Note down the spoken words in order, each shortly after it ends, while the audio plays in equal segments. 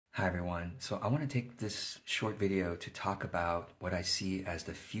Hi everyone. So I want to take this short video to talk about what I see as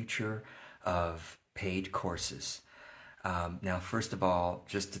the future of paid courses. Now, first of all,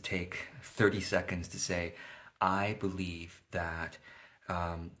 just to take 30 seconds to say, I believe that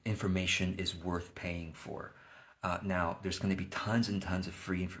information is worth paying for. Now, there's going to be tons and tons of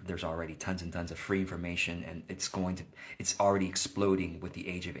there's already tons and tons of free information, and it's already exploding with the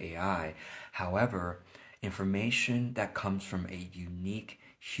age of AI. However, information that comes from a unique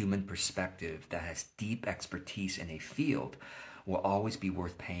human perspective that has deep expertise in a field will always be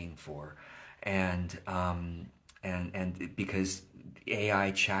worth paying for. And because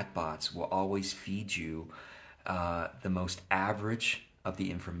AI chatbots will always feed you the most average of the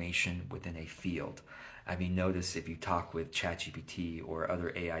information within a field. I mean, notice if you talk with ChatGPT or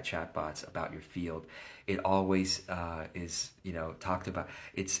other AI chatbots about your field, it always is, talked about.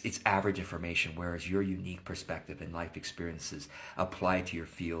 It's average information, whereas your unique perspective and life experiences applied to your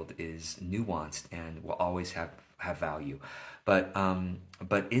field is nuanced and will always have value. But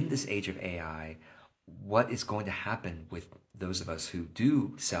in this age of AI, what is going to happen with those of us who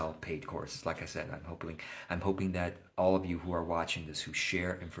do sell paid courses? Like I said, I'm hoping that all of you who are watching this, who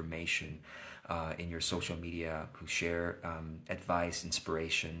share information in your social media, who share advice,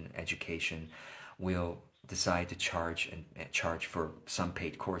 inspiration, education, will decide to charge for some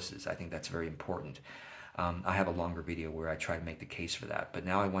paid courses. I think that's very important. I have a longer video where I try to make the case for that. But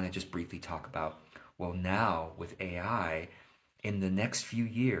now I want to just briefly talk about, well, now with AI, in the next few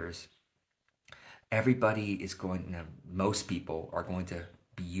years, most people are going to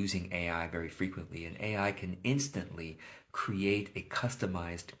be using AI very frequently, and AI can instantly create a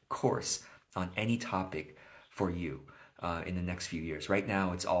customized course on any topic for you in the next few years. Right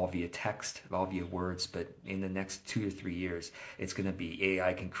now, it's all via text, all via words, but in the next 2 to 3 years, it's going to be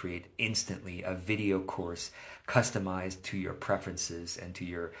AI can create instantly a video course customized to your preferences and to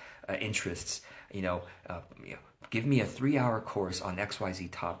your interests. Give me a 3-hour course on XYZ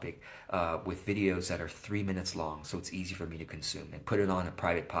topic with videos that are 3 minutes long, so it's easy for me to consume, and put it on a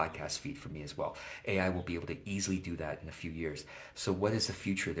private podcast feed for me as well. AI will be able to easily do that in a few years. So what is the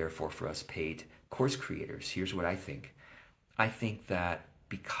future, therefore, for us paid course creators? Here's what I think. I think that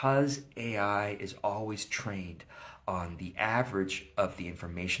because AI is always trained on the average of the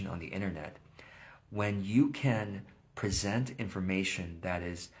information on the internet, when you can present information that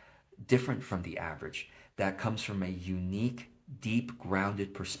is different from the average, that comes from a unique, deep,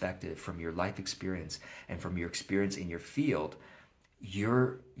 grounded perspective from your life experience and from your experience in your field,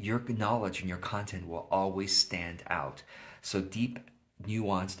 your knowledge and your content will always stand out. So deep,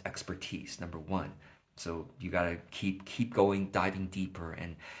 nuanced expertise, number one. So you got to keep going, diving deeper,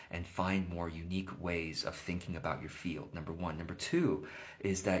 and find more unique ways of thinking about your field, number one. Number two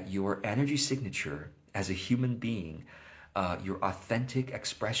is that your energy signature as a human being, your authentic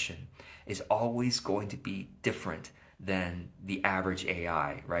expression is always going to be different than the average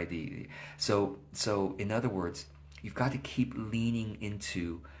AI, right? So in other words, you've got to keep leaning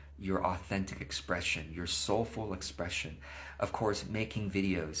into your authentic expression, your soulful expression. Of course, making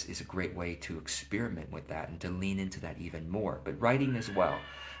videos is a great way to experiment with that and to lean into that even more, but writing as well,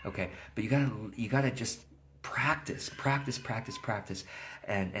 okay? But you gotta just practice,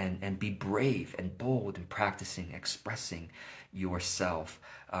 and be brave and bold in practicing, expressing yourself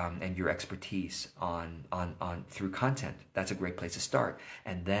and your expertise on through content. That's a great place to start,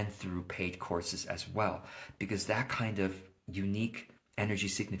 and then through paid courses as well, because that kind of unique energy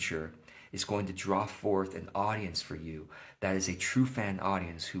signature is going to draw forth an audience for you that is a true fan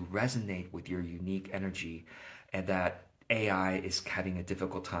audience who resonate with your unique energy, and that AI is having a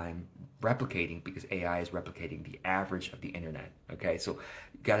difficult time replicating, because AI is replicating the average of the internet. Okay, so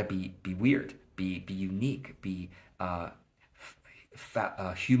you gotta be weird, be unique, be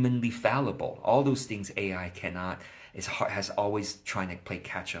humanly fallible. All those things AI cannot, has always trying to play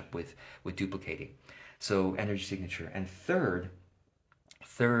catch up with duplicating. So energy signature. And third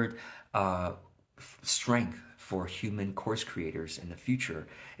strength for human course creators in the future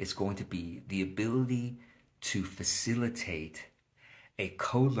is going to be the ability to facilitate a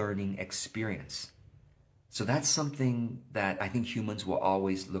co-learning experience. So that's something that I think humans will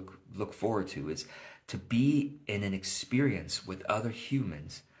always look forward to, is to be in an experience with other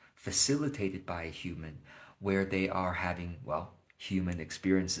humans, facilitated by a human, where they are having, well, human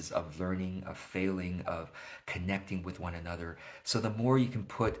experiences of learning, of failing, of connecting with one another. So the more you can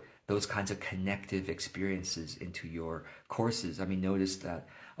put those kinds of connective experiences into your courses. I mean, notice that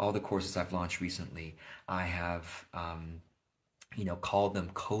all the courses I've launched recently, I have, called them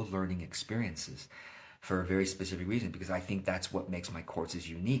co-learning experiences. for a very specific reason, because I think that's what makes my courses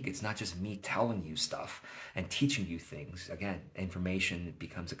unique. It's not just me telling you stuff and teaching you things. Again, information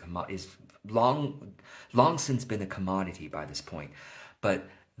becomes a commodity, is long since been a commodity by this point. But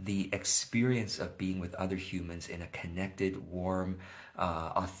the experience of being with other humans in a connected, warm,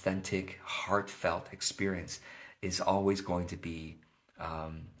 authentic, heartfelt experience is always going to be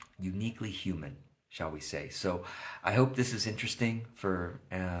uniquely human, shall we say. So I hope this is interesting for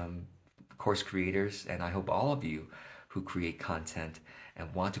course creators, and I hope all of you who create content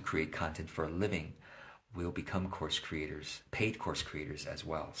and want to create content for a living will become course creators, paid course creators as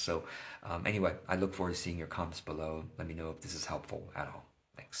well. So anyway, I look forward to seeing your comments below. Let me know if this is helpful at all.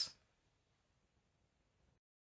 Thanks.